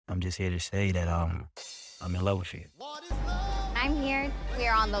I'm just here to say that I'm in love with you. I'm here. We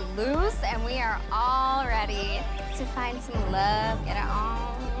are on the loose, and we are all ready to find some love, get it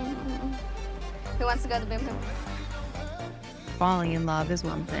on. Who wants to go to the boom boom? Falling in love is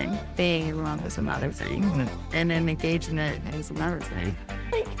one thing. Being in love is another thing. And an engagement is another thing.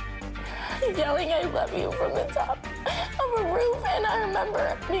 Like, yelling I love you from the top of a roof. And I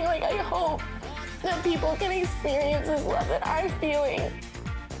remember being like, I hope that people can experience this love that I'm feeling.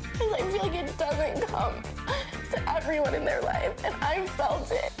 Because I feel like it doesn't come to everyone in their life, and I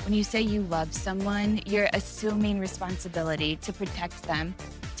felt it. When you say you love someone, you're assuming responsibility to protect them,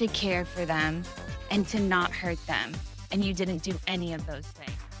 to care for them, and to not hurt them. And you didn't do any of those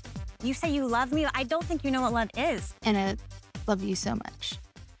things. You say you love me? I don't think you know what love is. And I love you so much.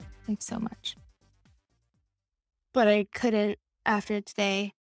 Like, so much. But I couldn't after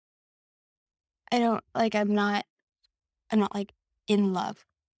today. I'm not like in love.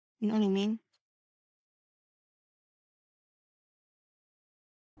 You know what I mean?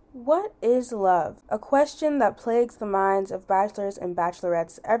 What is love? A question that plagues the minds of bachelors and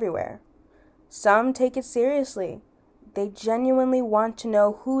bachelorettes everywhere. Some take it seriously. They genuinely want to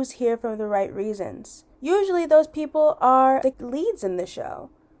know who's here for the right reasons. Usually those people are the leads in the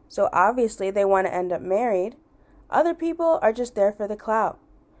show, so obviously they want to end up married. Other people are just there for the clout,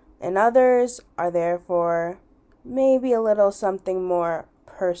 and others are there for maybe a little something more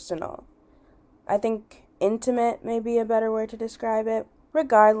personal. I think intimate may be a better word to describe it.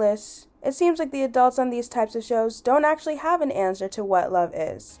 Regardless, it seems like the adults on these types of shows don't actually have an answer to what love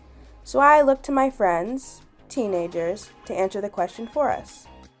is. So I look to my friends, teenagers, to answer the question for us.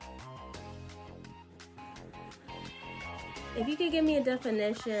 If you could give me a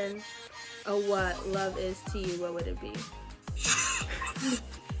definition of what love is to you, what would it be?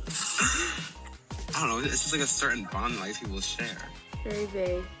 I don't know, it's just like a certain bond that like people share. Very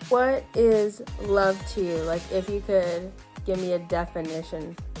vague. What is love to you? Like, if you could give me a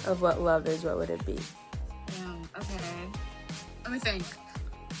definition of what love is, what would it be? Damn, okay. Let me think.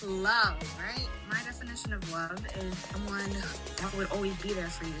 Love, right? My definition of love is someone that would always be there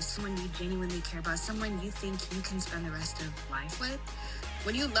for you, someone you genuinely care about, someone you think you can spend the rest of life with.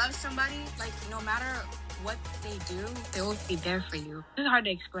 When you love somebody, like, no matter what they do, they will be there for you. It's hard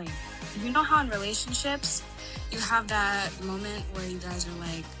to explain. You know how in relationships, you have that moment where you guys are,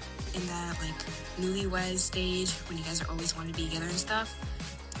 like, in that, like, newlywed stage when you guys are always wanting to be together and stuff?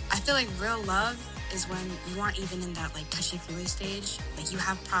 I feel like real love is when you aren't even in that, like, touchy-feely stage. Like, you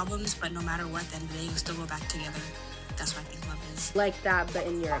have problems, but no matter what, then they will still go back together. That's what I think love is. Like that, but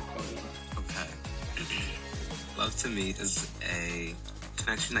in your opinion. Okay. Love to me is a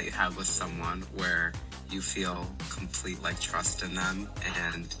connection that you have with someone where you feel complete, like, trust in them,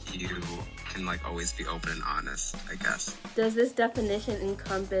 and you can, like, always be open and honest, I guess. Does this definition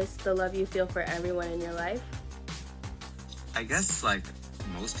encompass the love you feel for everyone in your life? I guess, like,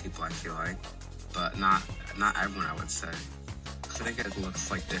 most people, I feel like, but not everyone, I would say. I think it looks,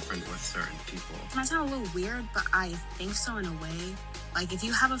 like, different with certain people. It might sound a little weird, but I think so in a way. Like, if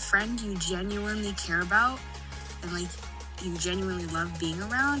you have a friend you genuinely care about, and, like, you genuinely love being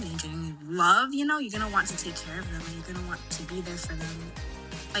around, and you genuinely love, you know, you're gonna want to take care of them, and you're gonna want to be there for them.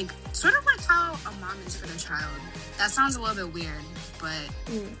 Like, sort of like how a mom is for their child. That sounds a little bit weird, but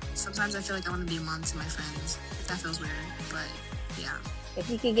sometimes I feel like I want to be a mom to my friends. That feels weird, but yeah.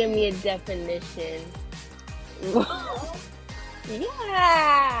 If you could give me a definition.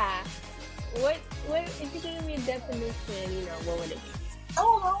 Yeah! What, if you could give me a definition, you know, what would it be? I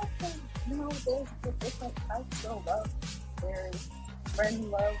don't know, because, you know, there's the different types of love. There's friend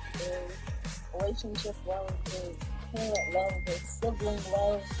love, there's relationship love, there's parent love, there's sibling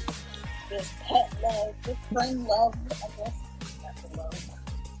love, there's pet love, there's friend love. I guess that's a love.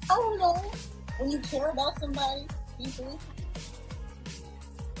 I don't know. When you care about somebody deeply.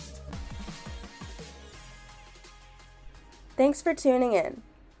 Thanks for tuning in.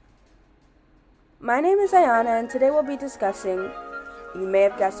 My name is Ayana, and today we'll be discussing, you may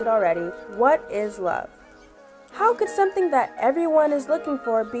have guessed it already, what is love? How could something that everyone is looking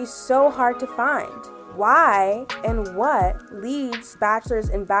for be so hard to find? Why and what leads bachelors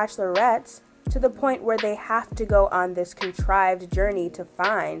and bachelorettes to the point where they have to go on this contrived journey to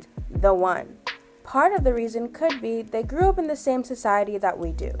find the one? Part of the reason could be they grew up in the same society that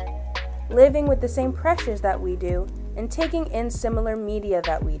we do, living with the same pressures that we do, and taking in similar media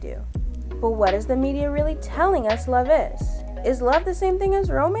that we do. But what is the media really telling us love is? Is love the same thing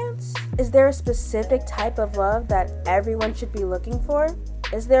as romance? Is there a specific type of love that everyone should be looking for?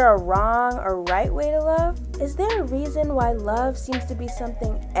 Is there a wrong or right way to love? Is there a reason why love seems to be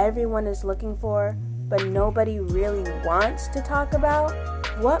something everyone is looking for, but nobody really wants to talk about?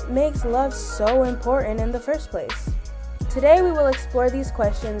 What makes love so important in the first place? Today we will explore these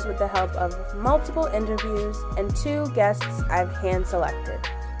questions with the help of multiple interviews and 2 guests I've hand-selected.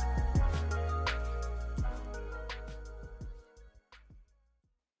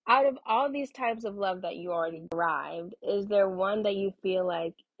 Out of all these types of love that you already derived, is there one that you feel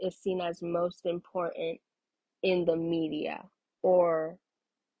like is seen as most important in the media or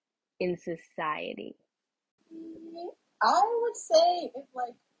in society? I would say if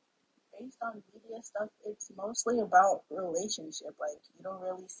based on media stuff, it's mostly about relationship. You don't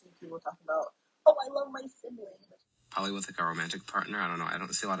really see people talk about, oh, I love my sibling. Probably with a romantic partner. I don't know. I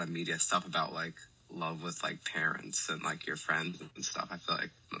don't see a lot of media stuff about love with parents and your friends and stuff. I feel like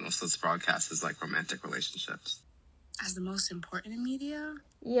most of this broadcast is romantic relationships. As the most important in media?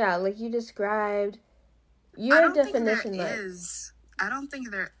 Yeah, like you described, your definition I don't think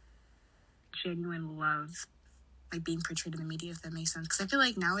there genuine love being portrayed in the media, if that makes sense. Because I feel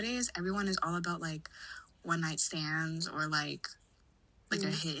like nowadays everyone is all about one night stands or a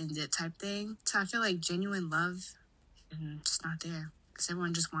hit and dip type thing. So I feel like genuine love is just not there. Because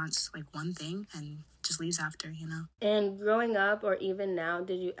everyone just wants one thing and just leaves after, you know? And growing up or even now,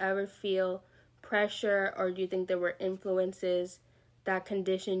 did you ever feel pressure, or do you think there were influences that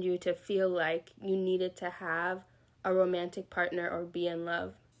conditioned you to feel like you needed to have a romantic partner or be in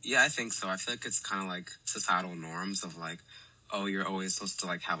love? Yeah, I think so. I feel like it's kind of societal norms of oh, you're always supposed to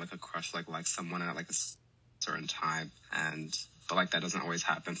have a crush, like someone at a certain time, but that doesn't always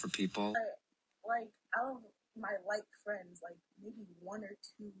happen for people. Out of my friends, maybe 1 or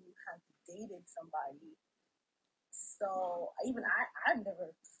 2 have dated somebody. So I've never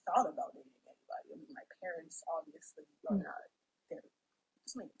thought about dating anybody. I mean, my parents obviously are not there.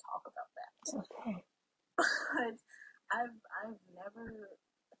 Just maybe talk about that. Okay. But I've never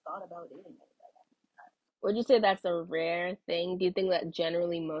thought about dating anybody. Would you say that's a rare thing? Do you think that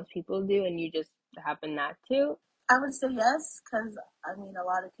generally most people do and you just happen not to? I would say yes, because I mean, a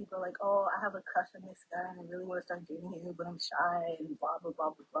lot of people are like, oh, I have a crush on this guy and I really want to start dating him, but I'm shy and blah, blah,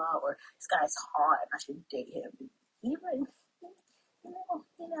 blah, blah, blah. Or this guy's hot and I should date him. Even,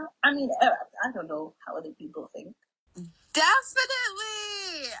 I mean, I don't know how other people think.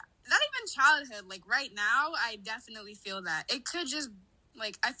 Definitely! Not even childhood. Right now, I definitely feel that. It could just,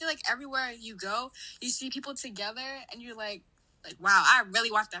 I feel like everywhere you go, you see people together and you're like, wow, I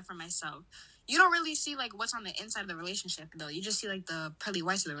really want that for myself. You don't really see, what's on the inside of the relationship, though. You just see, the pearly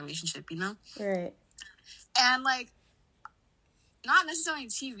whites of the relationship, you know? Right. And, not necessarily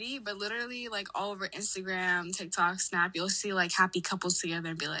TV, but literally, all over Instagram, TikTok, Snap, you'll see, happy couples together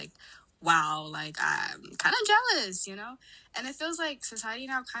and be like, wow, I'm kind of jealous, you know? And it feels like society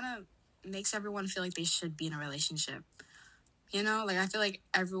now kind of makes everyone feel like they should be in a relationship. You know? I feel like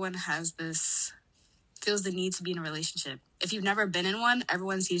everyone feels the need to be in a relationship. If you've never been in one,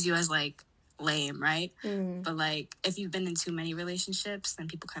 everyone sees you as, lame, right? Mm-hmm. But, if you've been in too many relationships, then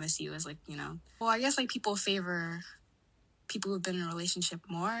people kind of see you as, well, I guess, people favor people who've been in a relationship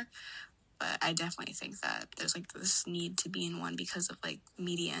more, but I definitely think that there's this need to be in one because of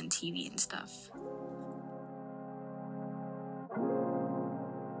media and TV and stuff.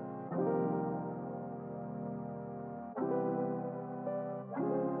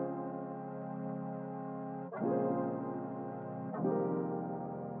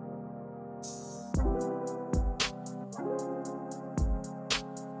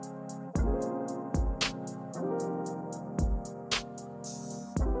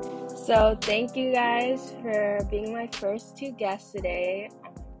 So thank you guys for being my first 2 guests today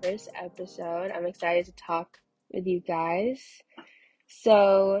on my first episode. I'm excited to talk with you guys.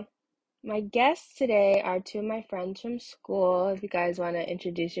 So my guests today are 2 of my friends from school. If you guys want to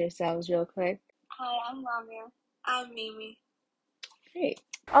introduce yourselves real quick. Hi, I'm Lamia. I'm Mimi. Great.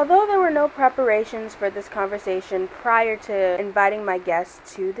 Although there were no preparations for this conversation prior to inviting my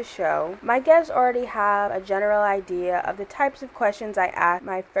guests to the show, my guests already have a general idea of the types of questions I asked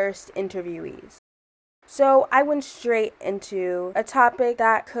my first interviewees. So I went straight into a topic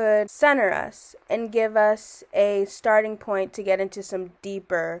that could center us and give us a starting point to get into some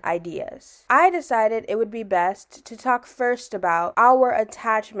deeper ideas. I decided it would be best to talk first about our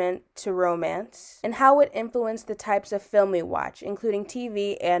attachment to romance and how it influenced the types of film we watch, including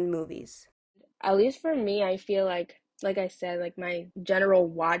TV and movies. At least for me, I feel like I said, my general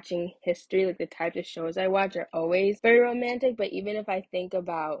watching history, the types of shows I watch are always very romantic. But even if I think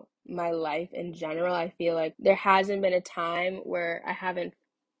about my life in general, I feel like there hasn't been a time where I haven't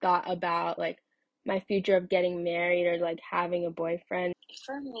thought about my future of getting married or having a boyfriend.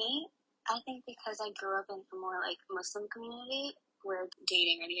 For me, I think because I grew up in a more Muslim community where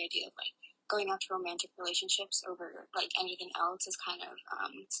dating or the idea of going after romantic relationships over like anything else is kind of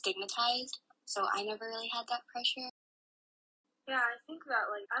stigmatized. So I never really had that pressure. Yeah, I think that,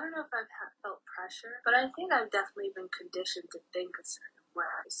 like, I don't know if I've felt pressure, but I think I've definitely been conditioned to think a certain way.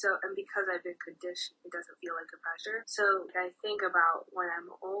 So, and because I've been conditioned, it doesn't feel like a pressure. So, like, I think about when I'm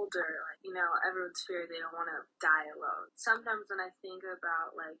older, like, you know, everyone's feared they don't want to die alone. Sometimes when I think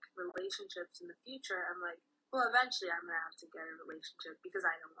about, like, relationships in the future, I'm like, well, eventually I'm going to have to get a relationship because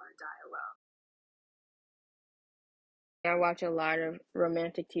I don't want to die alone. I watch a lot of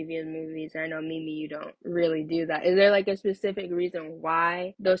romantic TV and movies. I know, Mimi, you don't really do that. Is there like a specific reason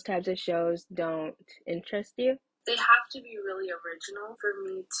why those types of shows don't interest you? They have to be really original for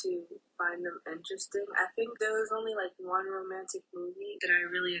me to find them interesting. I think there was only like one romantic movie that I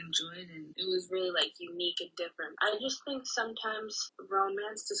really enjoyed, and it was really like unique and different. I just think sometimes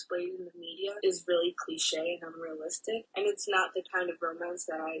romance displayed in the media is really cliche and unrealistic, and it's not the kind of romance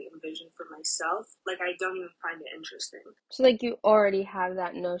that I envision for myself. Like, I don't even find it interesting. So like you already have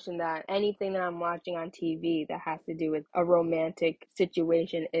that notion that anything that I'm watching on TV that has to do with a romantic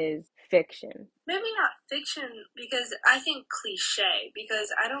situation is fiction. Maybe not fiction, because I think cliche, because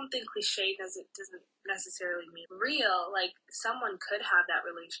I don't think cliche doesn't necessarily mean real. Like, someone could have that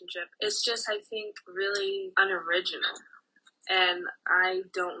relationship. It's just, I think, really unoriginal. And I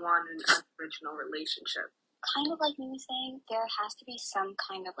don't want an unoriginal relationship. Kind of like me saying, there has to be some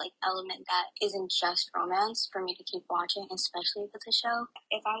kind of like element that isn't just romance for me to keep watching, especially if it's a show.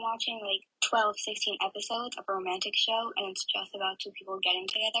 If I'm watching like 12, 16 episodes of a romantic show and it's just about two people getting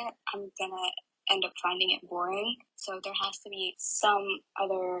together, I'm gonna end up finding it boring. So there has to be some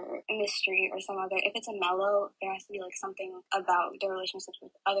other mystery or some other, if it's a mellow, there has to be like something about their relationships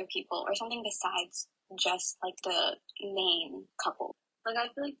with other people or something besides just like the main couple. Like,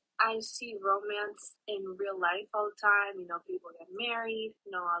 I feel like I see romance in real life all the time. You know, people get married, you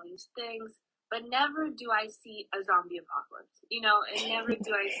know, all these things. But never do I see a zombie apocalypse, you know, and never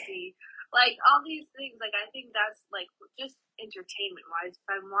do I see, like, all these things. Like, I think that's, like, just entertainment-wise. If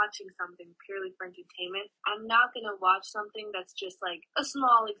I'm watching something purely for entertainment, I'm not going to watch something that's just, like, a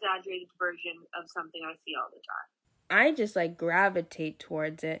small, exaggerated version of something I see all the time. I just like gravitate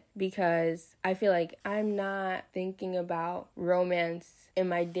towards it because I feel like I'm not thinking about romance in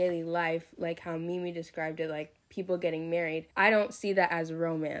my daily life like how Mimi described it, like people getting married. I don't see that as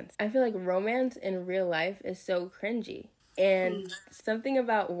romance. I feel like romance in real life is so cringy. And something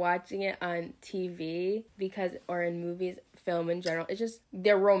about watching it on TV or in movies, film in general, it's just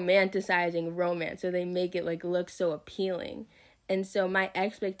they're romanticizing romance, so they make it like look so appealing. And so my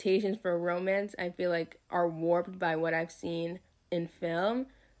expectations for romance, I feel like, are warped by what I've seen in film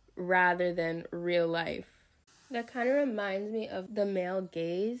rather than real life. That kind of reminds me of the male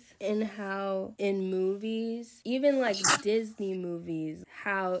gaze and how in movies, even like Disney movies,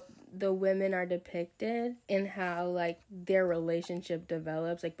 how the women are depicted and how like their relationship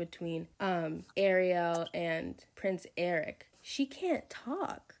develops, like between Ariel and Prince Eric. She can't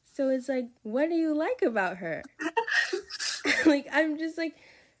talk. So it's like, what do you like about her? Like, I'm just like,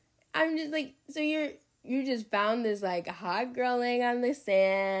 so you just found this like hot girl laying on the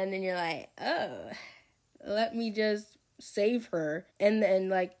sand and you're like, oh, let me just save her. And then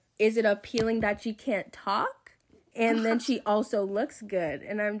like, is it appealing that she can't talk? And then she also looks good.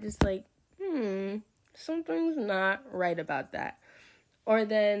 And I'm just like, something's not right about that. Or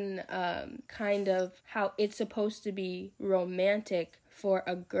then kind of how it's supposed to be romantic for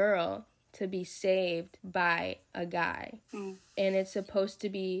a girl to be saved by a guy. And it's supposed to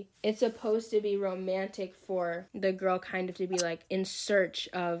be romantic for the girl kind of to be like in search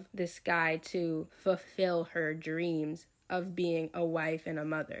of this guy to fulfill her dreams of being a wife and a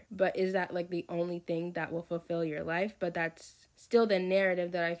mother. But is that like the only thing that will fulfill your life? But that's still the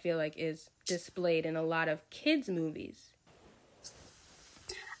narrative that I feel like is displayed in a lot of kids' movies.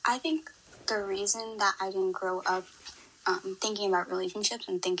 I think the reason that I didn't grow up thinking about relationships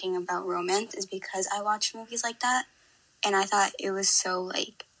and thinking about romance is because I watched movies like that, and I thought it was so,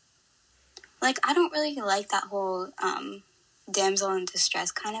 like I don't really like that whole damsel in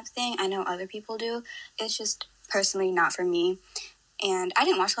distress kind of thing. I know other people do. It's just personally not for me. And I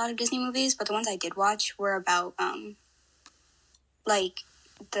didn't watch a lot of Disney movies, but the ones I did watch were about, like,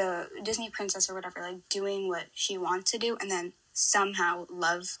 the Disney princess or whatever, like, doing what she wants to do, and then somehow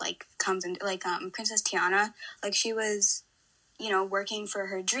love, like, comes in, like, Princess Tiana, like, she was, you know, working for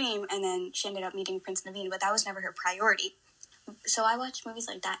her dream, and then she ended up meeting Prince Naveen, but that was never her priority. So I watched movies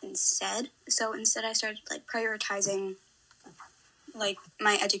like that instead. So instead I started, like, prioritizing, like,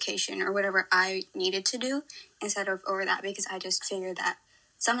 my education or whatever I needed to do instead of over that, because I just figured that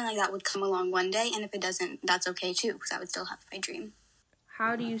something like that would come along one day, and if it doesn't, that's okay too, because I would still have my dream.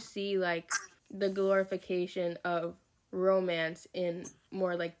 how do you see, like, the glorification of romance in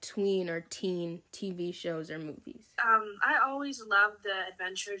more like tween or teen TV shows or movies? I always loved the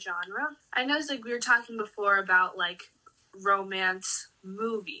adventure genre. I noticed, like, we were talking before about, like, romance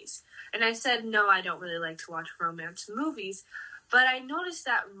movies. And I said, no, I don't really like to watch romance movies. But I noticed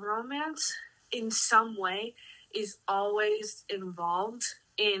that romance, in some way, is always involved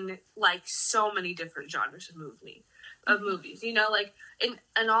in, like, so many different genres of movies. You know, like,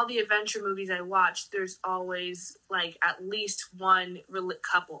 in all the adventure movies I watch, there's always, like, at least one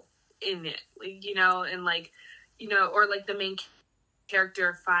couple in it, you know, and, like, you know, or, like, the main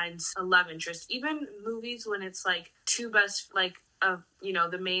character finds a love interest. Even movies when it's, like, you know,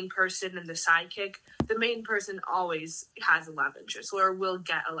 the main person and the sidekick, the main person always has a love interest or will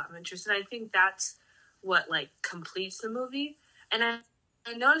get a love interest. And I think that's what, like, completes the movie. And I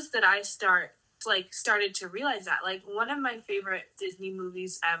noticed that I started to realize that. Like, one of my favorite Disney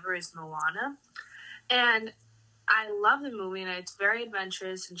movies ever is Moana. And I love the movie, and it's very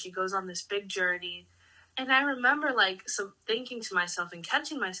adventurous, and she goes on this big journey. And I remember, like, thinking to myself and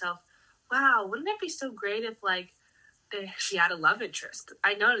catching myself, wow, wouldn't it be so great if, like, she had a love interest?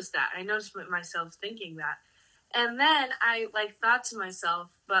 I noticed that. I noticed myself thinking that. And then I, like, thought to myself,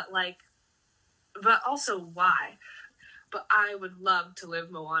 but also why? But I would love to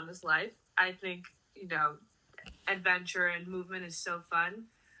live Moana's life. I think, you know, adventure and movement is so fun.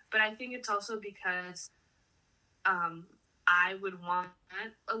 But I think it's also because I would want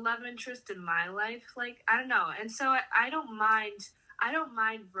a love interest in my life. Like, I don't know. And so I don't mind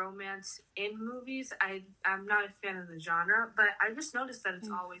romance in movies. I'm not a fan of the genre, but I just noticed that it's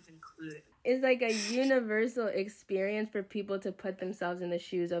always included. It's like a universal experience for people to put themselves in the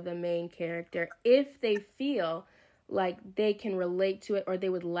shoes of the main character if they feel like they can relate to it or they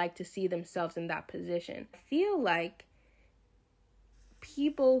would like to see themselves in that position. I feel like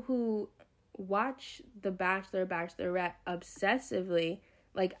people who watch The Bachelor, Bachelorette obsessively,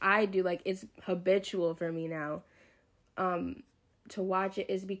 like I do, like it's habitual for me now, to watch it,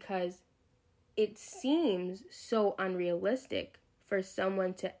 is because it seems so unrealistic for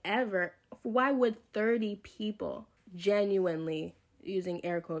someone to ever, why would 30 people genuinely, using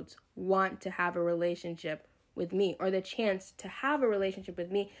air quotes, want to have a relationship with me, or the chance to have a relationship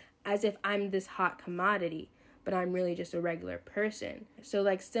with me, as if I'm this hot commodity, but I'm really just a regular person. So,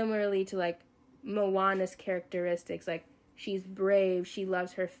 like, similarly to, like, Moana's characteristics, like, she's brave, she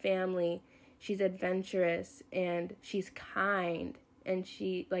loves her family, she's adventurous, and she's kind, and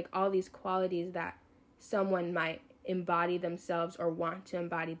she, like, all these qualities that someone might embody themselves or want to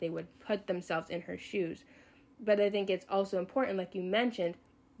embody, they would put themselves in her shoes. But I think it's also important, like you mentioned,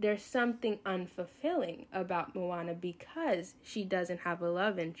 there's something unfulfilling about Moana because she doesn't have a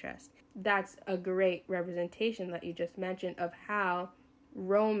love interest. That's a great representation that you just mentioned of how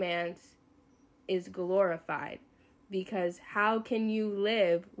romance is glorified, because how can you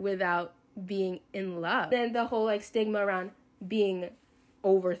live without being in love? Then the whole, like, stigma around being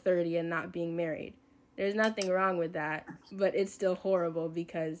over 30 and not being married. There's nothing wrong with that, but it's still horrible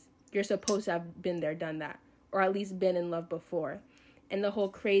because you're supposed to have been there, done that, or at least been in love before. And the whole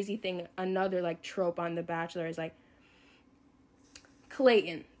crazy thing, another, like, trope on The Bachelor is, like,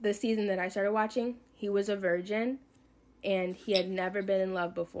 Clayton, the season that I started watching, he was a virgin and he had never been in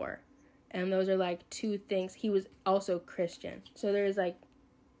love before. And those are, like, two things. He was also Christian. So there's, like,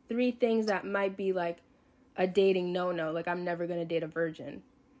 3 things that might be, like, a dating no-no. Like, I'm never going to date a virgin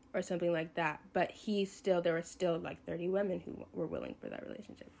or something like that. But there were still, like, 30 women who were willing for that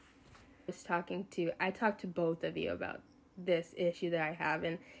relationship. I talked to both of you about this issue that I have,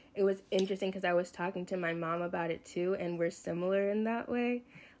 and it was interesting because I was talking to my mom about it too, and we're similar in that way.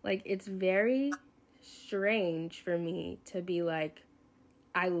 Like, it's very strange for me to be like,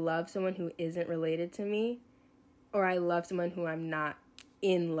 I love someone who isn't related to me, or I love someone who I'm not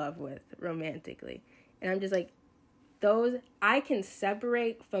in love with romantically. And I'm just like, I can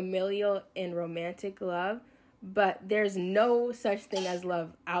separate familial and romantic love, but there's no such thing as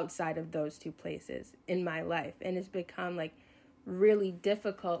love outside of those 2 places in my life. And it's become, like, really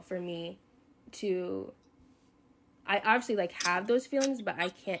difficult for me I obviously, like, have those feelings, but I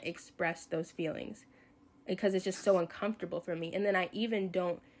can't express those feelings because it's just so uncomfortable for me. And then I even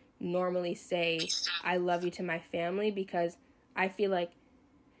don't normally say I love you to my family because I feel like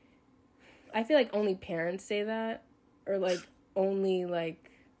only parents say that, or, like, only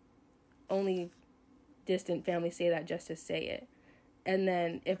distant family say that just to say it. And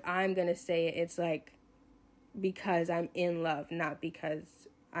then if I'm gonna say it, it's like because I'm in love, not because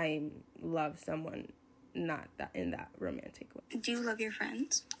I love someone not that in that romantic way. Do you love your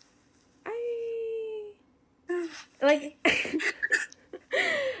friends? Like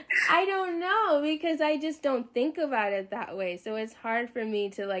I don't know, because I just don't think about it that way. So it's hard for me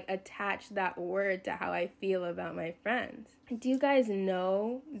to like attach that word to how I feel about my friends. Do you guys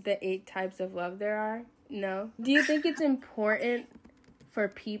know the 8 types of love there are? No? Do you think it's important for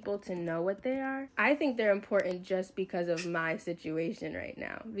people to know what they are? I think they're important just because of my situation right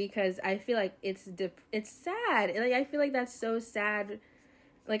now, because I feel like it's sad. Like, I feel like that's so sad.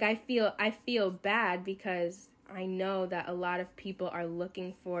 Like, I feel bad because I know that a lot of people are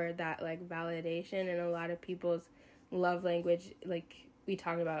looking for that like validation, and a lot of people's love language, like we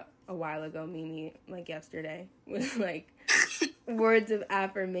talked about a while ago, Mimi, like yesterday, was like words of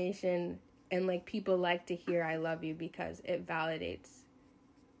affirmation, and like people like to hear I love you because it validates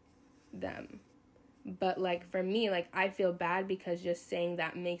them. But like for me, like I feel bad because just saying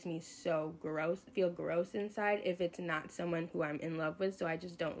that makes me so feel gross inside if it's not someone who I'm in love with, so I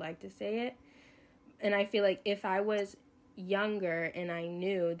just don't like to say it. And I feel like if I was younger and I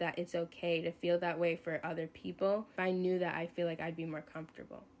knew that it's okay to feel that way for other people, if I knew that, I feel like I'd be more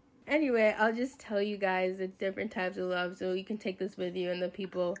comfortable. Anyway, I'll just tell you guys the different types of love so you can take this with you, and the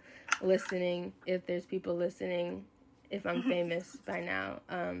people listening, if there's people listening, if I'm famous by now,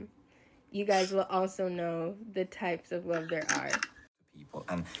 you guys will also know the types of love there are. People.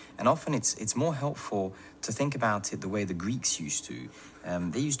 And often it's more helpful to think about it the way the Greeks used to.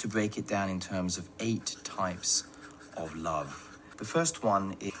 They used to break it down in terms of 8 types of love. The first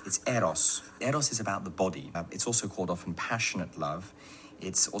one is eros. Eros is about the body. It's also called often passionate love.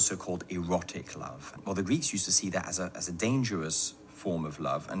 It's also called erotic love. Well, the Greeks used to see that as a dangerous form of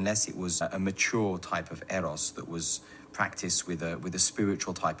love, unless it was a mature type of eros that was practiced with a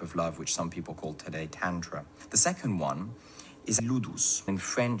spiritual type of love, which some people call today tantra. The second one is ludus. In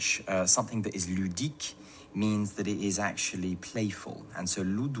French, something that is ludique means that it is actually playful, and so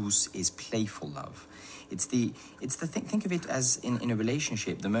ludus is playful love. Think of it as in a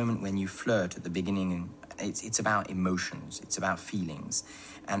relationship, the moment when you flirt at the beginning, it's about emotions, it's about feelings.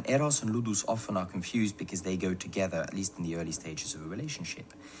 And eros and ludus often are confused because they go together, at least in the early stages of a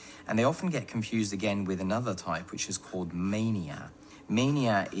relationship. And they often get confused again with another type, which is called mania.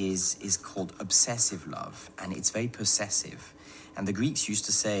 Mania is called obsessive love, and it's very possessive. And the Greeks used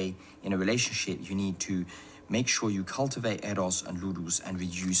to say, in a relationship, you need to make sure you cultivate eros and ludus and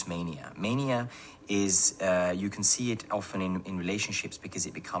reduce mania. Mania is, you can see it often in relationships because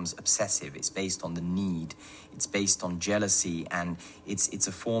it becomes obsessive. It's based on the need. It's based on jealousy, and it's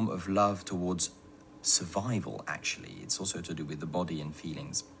a form of love towards survival, actually. It's also to do with the body and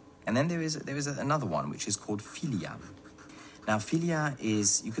feelings. And then there is another one, which is called philia. Now, philia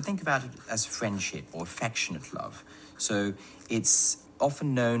is, you could think about it as friendship or affectionate love. So it's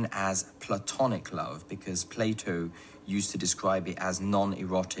often known as platonic love because Plato used to describe it as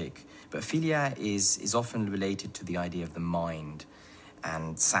non-erotic. But philia is often related to the idea of the mind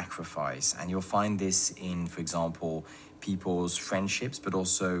and sacrifice. And you'll find this in, for example, people's friendships, but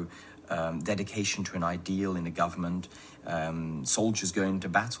also dedication to an ideal in a government. Soldiers going to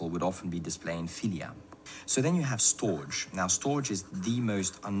battle would often be displaying philia. So then you have storge. Now, storge is the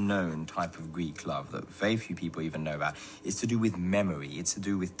most unknown type of Greek love that very few people even know about. It's to do with memory. It's to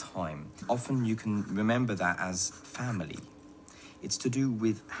do with time. Often you can remember that as family. It's to do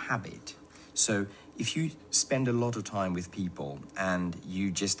with habit. So if you spend a lot of time with people and you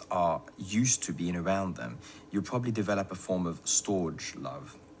just are used to being around them, you'll probably develop a form of storge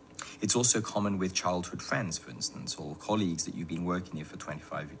love. It's also common with childhood friends, for instance, or colleagues that you've been working here for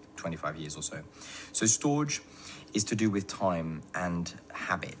 25 years or so. So storge is to do with time and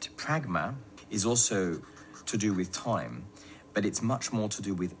habit. Pragma is also to do with time, but it's much more to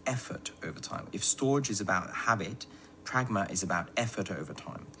do with effort over time. If storge is about habit, pragma is about effort over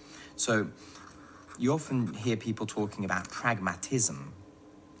time. So you often hear people talking about pragmatism.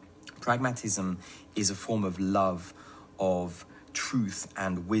 Pragmatism is a form of love of truth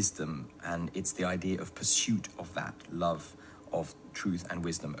and wisdom, and it's the idea of pursuit of that love of truth and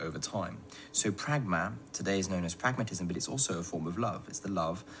wisdom over time. So pragma today is known as pragmatism, but it's also a form of love. It's the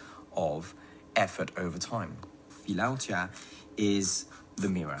love of effort over time. Philautia is the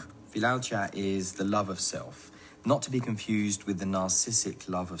mirror. Philautia is the love of self, not to be confused with the narcissistic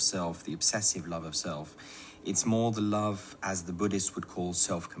love of self, the obsessive love of self. It's more the love, as the Buddhists would call,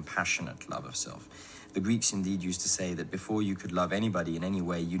 self-compassionate love of self. The Greeks indeed used to say that before you could love anybody in any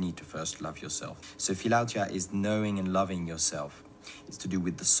way, you need to first love yourself. So philautia is knowing and loving yourself. It's to do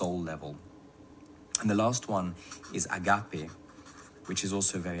with the soul level. And the last one is agape, which is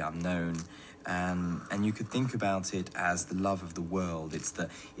also very unknown. And you could think about it as the love of the world. It's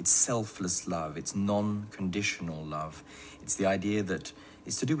selfless love. It's non-conditional love. It's the idea that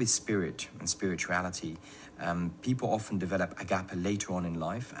It's to do with spirit and spirituality. People often develop agape later on in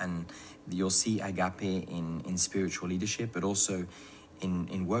life, and you'll see agape in spiritual leadership, but also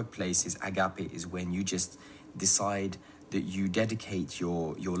in workplaces. Agape is when you just decide that you dedicate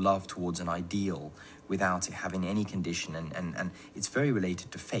your love towards an ideal without it having any condition, and it's very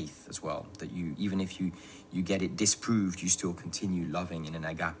related to faith as well, that you, even if you get it disproved, you still continue loving in an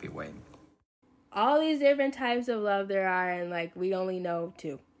agape way. All these different types of love there are, and like we only know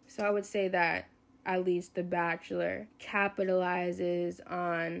two. So I would say that at least The Bachelor capitalizes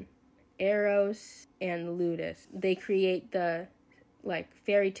on Eros and Ludus. They create the like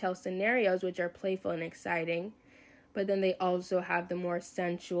fairy tale scenarios, which are playful and exciting, but then they also have the more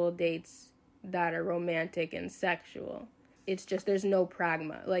sensual dates that are romantic and sexual. It's just, there's no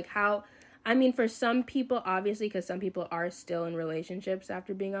pragma. Like how, I mean, for some people, obviously, because some people are still in relationships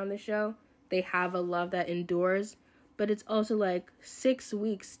after being on the show, they have a love that endures, but it's also like 6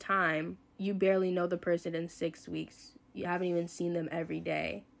 weeks time. You barely know the person in 6 weeks. You haven't even seen them every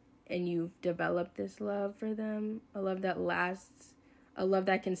day. And you've developed this love for them, a love that lasts, a love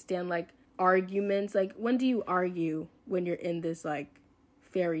that can stand like arguments. Like, when do you argue when you're in this like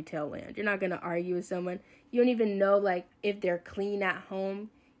fairy tale land? You're not going to argue with someone. You don't even know like if they're clean at home.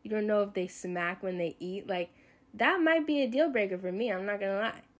 You don't know if they smack when they eat. Like, that might be a deal breaker for me. I'm not going to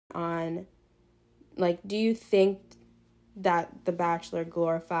lie. On like, do you think that The Bachelor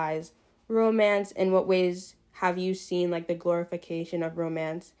glorifies romance? In what ways have you seen like the glorification of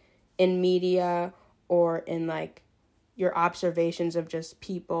romance in media or in like your observations of just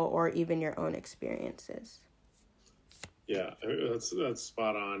people or even your own experiences? Yeah, that's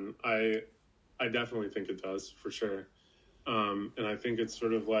spot on. I definitely think it does, for sure. And I think it's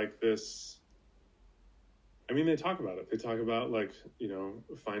sort of like this, I mean, they talk about it. They talk about like, you know,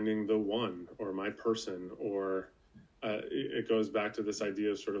 finding the one or my person, or it goes back to this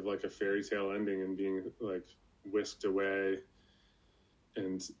idea of sort of like a fairy tale ending and being like whisked away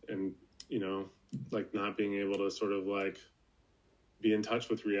and you know, like not being able to sort of like be in touch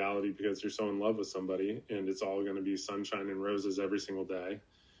with reality because you're so in love with somebody, and it's all going to be sunshine and roses every single day.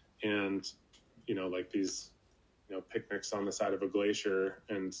 And, you know, like these, you know, picnics on the side of a glacier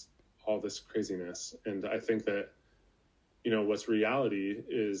and all this craziness. And I think that, you know, what's reality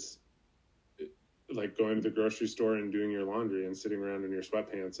is like going to the grocery store and doing your laundry and sitting around in your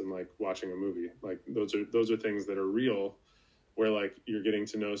sweatpants and like watching a movie. Like those are things that are real, where like you're getting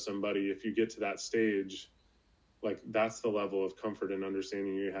to know somebody. If you get to that stage, like that's the level of comfort and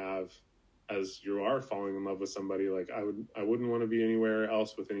understanding you have as you are falling in love with somebody. Like I wouldn't want to be anywhere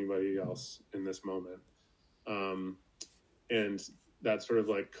else with anybody else in this moment. And that sort of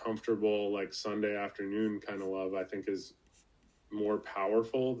like comfortable, like Sunday afternoon kind of love, I think is more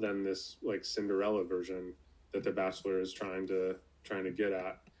powerful than this like Cinderella version that The Bachelor is trying to get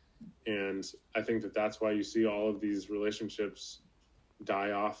at. And I think that that's why you see all of these relationships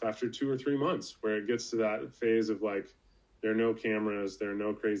die off after 2 or 3 months, where it gets to that phase of like, there are no cameras, there are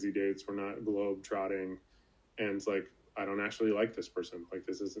no crazy dates, we're not globe trotting, and it's like, I don't actually like this person, like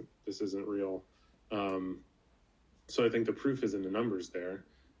this isn't real. So I think the proof is in the numbers there.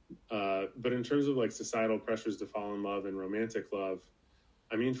 But in terms of like societal pressures to fall in love and romantic love,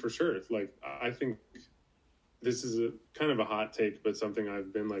 I mean, for sure, like I think this is a kind of a hot take, but something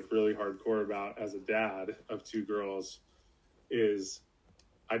I've been like really hardcore about as a dad of 2 girls is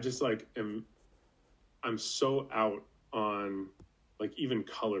I just like I'm so out on like even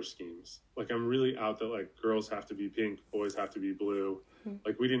color schemes. Like I'm really out that like girls have to be pink, boys have to be blue.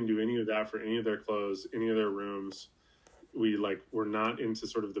 Like we didn't do any of that for any of their clothes, any of their rooms. We're not into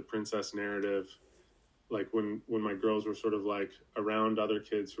sort of the princess narrative. Like when my girls were sort of like around other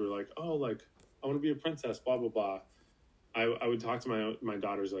kids who were like, oh, like I want to be a princess, blah, blah, blah. I would talk to my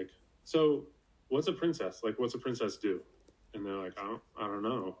daughters like, so what's a princess? Like, what's a princess do? And they're like, I don't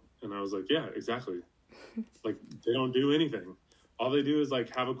know. And I was like, yeah, exactly. Like they don't do anything. All they do is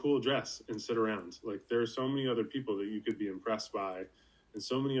like have a cool dress and sit around. Like there are so many other people that you could be impressed by, and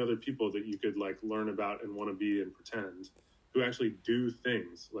so many other people that you could like learn about and want to be and pretend, who actually do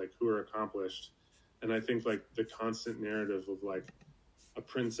things, like who are accomplished. And I think like the constant narrative of like a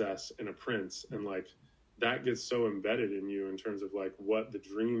princess and a prince, and like that gets so embedded in you in terms of like what the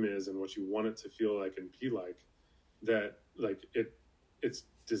dream is and what you want it to feel like and be like, that like it's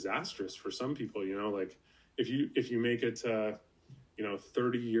disastrous for some people, you know. Like if you make it to, you know,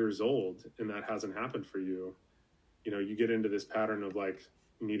 30 years old and that hasn't happened for you, you know, you get into this pattern of like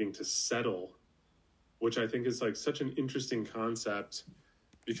needing to settle, which I think is like such an interesting concept,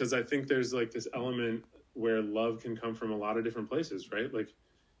 because I think there's like this element where love can come from a lot of different places, right? Like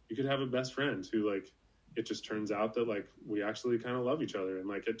you could have a best friend who like it just turns out that like we actually kind of love each other, and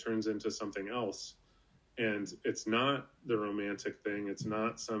like it turns into something else. And it's not the romantic thing, it's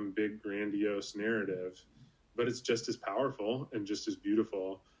not some big grandiose narrative, but it's just as powerful and just as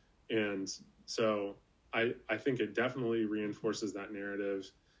beautiful. And so I think it definitely reinforces that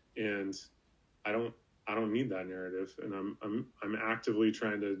narrative, and I don't need that narrative, and I'm actively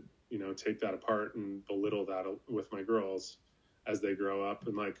trying to, you know, take that apart and belittle that with my girls as they grow up.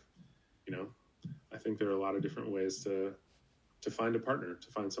 And like, you know, I think there are a lot of different ways to find a partner, to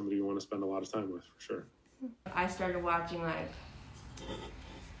find somebody you want to spend a lot of time with, for sure. I started watching like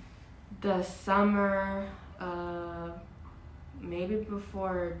the summer, maybe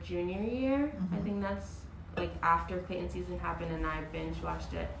before junior year. I think that's like after Clayton season happened, and I binge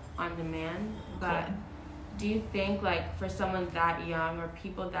watched it on demand. But do you think like for someone that young, or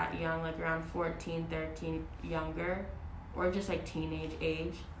people that young, like around 14, 13, younger, or just like teenage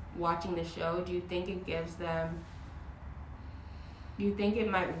age, watching the show, do you think it gives them, do you think it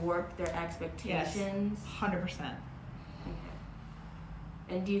might warp their expectations? Yes, 100%. Okay.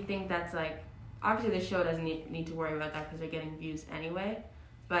 And do you think that's like, obviously the show doesn't need to worry about that because they're getting views anyway,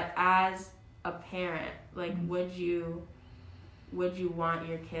 but as a parent, like would you want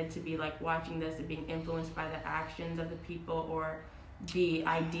your kid to be like watching this and being influenced by the actions of the people or the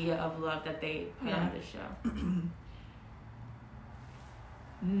idea of love that they put on the show?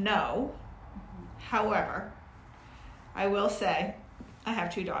 No. However, I will say I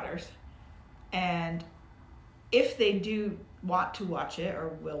have 2 daughters, and if they do want to watch it or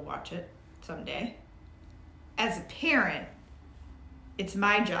will watch it someday, as a parent, it's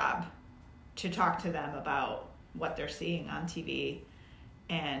my job to talk to them about what they're seeing on TV,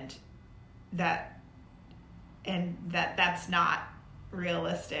 and that's not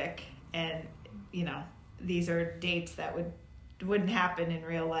realistic, and you know, these are dates that wouldn't happen in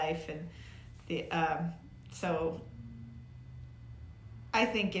real life, and so I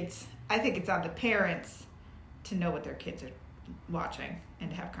think it's on the parents to know what their kids are watching and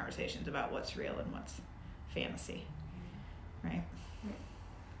to have conversations about what's real and what's fantasy, right?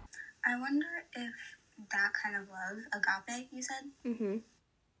 I wonder if that kind of love, agape, you said,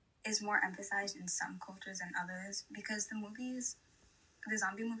 is more emphasized in some cultures than others, because the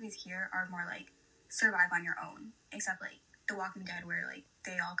zombie movies here are more like survive on your own, except like The Walking Dead, where like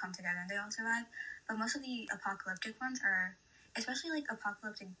they all come together and they all survive. But most of the apocalyptic ones are, especially like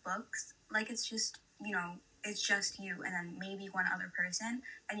apocalyptic books, like it's just, you know, it's just you and then maybe one other person,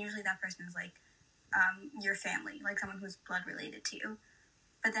 and usually that person is like your family, like someone who's blood related to you.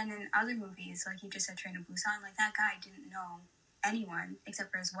 But then in other movies, like you just said, Train to Busan, like that guy didn't know anyone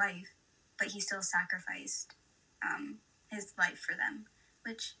except for his wife, but he still sacrificed his life for them,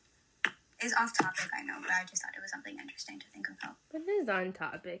 which is off topic, I know, but I just thought it was something interesting to think about. But it is on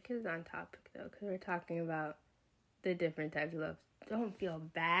topic. It's on topic, though, because we're talking about the different types of love. Don't feel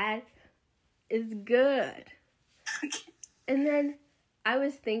bad. It's good. And then I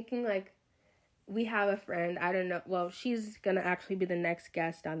was thinking, like, we have a friend, I don't know, well, she's going to actually be the next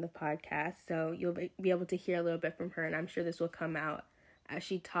guest on the podcast, so you'll be able to hear a little bit from her, and I'm sure this will come out as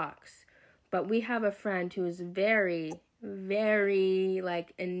she talks. But we have a friend who is very, very,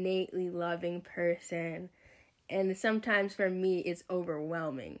 like, innately loving person, and sometimes for me it's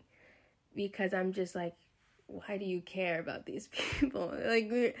overwhelming, because I'm just like, why do you care about these people?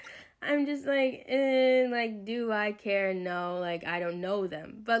 Like, I'm just like, like, do I care? No, like, I don't know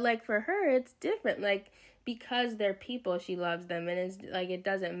them. But, like, for her, it's different. Like, because they're people, she loves them. And it's, like, it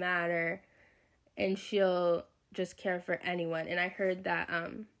doesn't matter. And she'll just care for anyone. And I heard that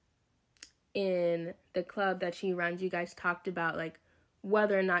in the club that she runs, you guys talked about, like,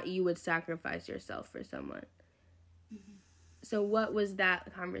 whether or not you would sacrifice yourself for someone. So what was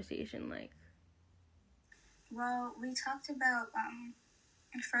that conversation like? Well, we talked about,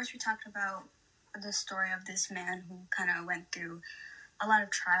 first we talked about the story of this man who kind of went through a lot of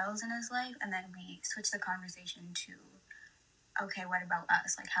trials in his life, and then we switched the conversation to, okay, what about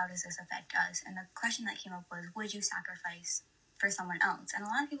us? Like, how does this affect us? And the question that came up was, would you sacrifice for someone else? And a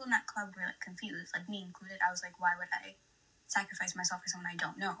lot of people in that club were, like, confused, like me included. I was like, why would I sacrifice myself for someone I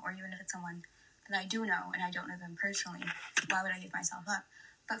don't know? Or even if it's someone that I do know and I don't know them personally, why would I give myself up?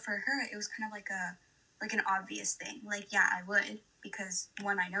 But for her, it was kind of like an obvious thing. Like, yeah, I would, because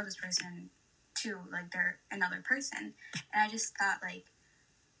one, I know this person, two, like, they're another person. And I just thought, like,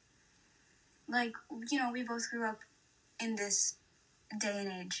 you know, we both grew up in this day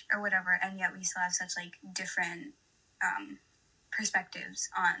and age or whatever, and yet we still have such, like, different perspectives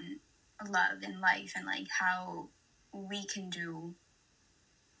on love and life, and, like, how we can do,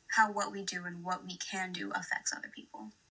 how what we do and what we can do affects other people.